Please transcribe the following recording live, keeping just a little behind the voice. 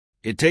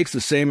It takes the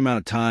same amount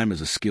of time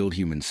as a skilled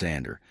human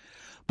sander,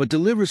 but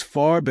delivers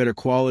far better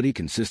quality,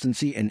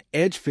 consistency, and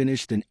edge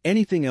finish than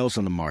anything else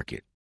on the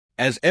market.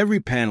 As every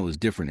panel is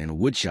different in a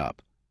wood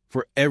shop,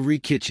 for every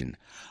kitchen,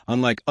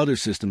 unlike other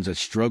systems that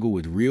struggle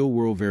with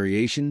real-world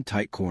variation,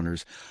 tight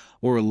corners,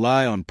 or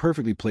rely on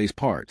perfectly placed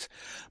parts,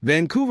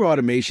 Vancouver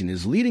Automation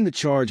is leading the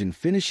charge in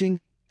finishing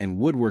and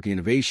woodworking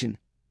innovation,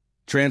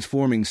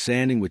 transforming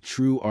sanding with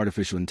true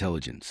artificial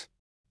intelligence.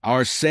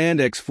 Our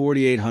SandX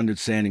 4800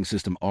 sanding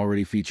system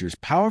already features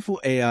powerful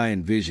AI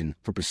and vision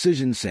for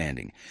precision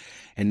sanding,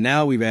 and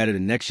now we've added a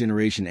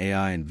next-generation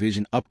AI and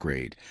vision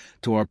upgrade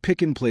to our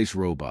pick-and-place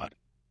robot,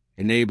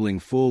 enabling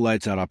full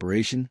lights-out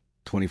operation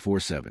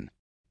 24/7.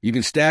 You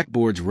can stack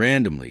boards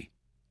randomly,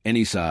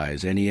 any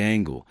size, any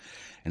angle,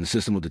 and the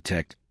system will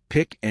detect,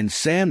 pick, and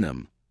sand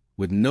them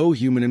with no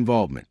human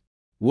involvement.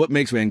 What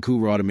makes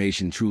Vancouver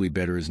Automation truly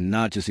better is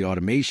not just the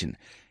automation,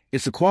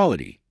 it's the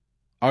quality.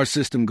 Our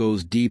system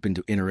goes deep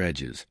into inner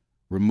edges,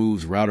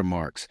 removes router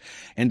marks,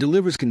 and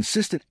delivers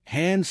consistent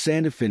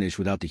hand-sanded finish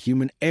without the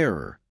human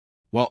error.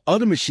 While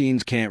other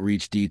machines can't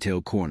reach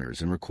detailed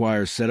corners and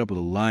require setup with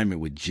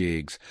alignment with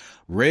jigs,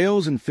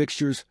 rails, and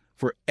fixtures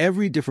for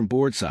every different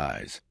board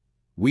size,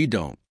 we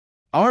don't.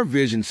 Our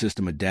vision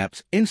system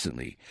adapts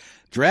instantly,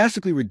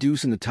 drastically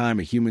reducing the time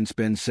a human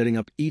spends setting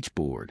up each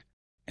board.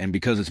 And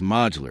because it's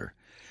modular,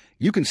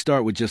 you can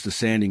start with just the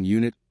sanding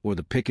unit or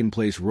the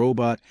pick-and-place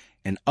robot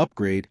and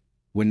upgrade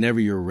whenever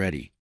you're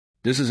ready.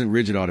 This isn't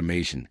rigid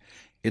automation.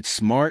 It's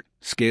smart,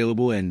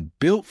 scalable, and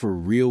built for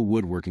real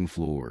woodworking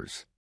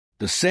floors.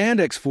 The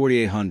SandX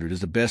 4800 is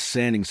the best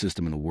sanding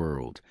system in the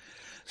world.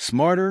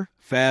 Smarter,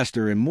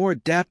 faster, and more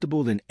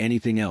adaptable than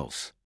anything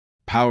else.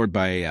 Powered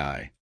by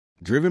AI.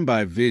 Driven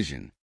by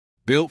vision.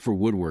 Built for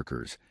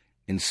woodworkers.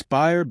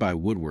 Inspired by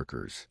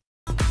woodworkers.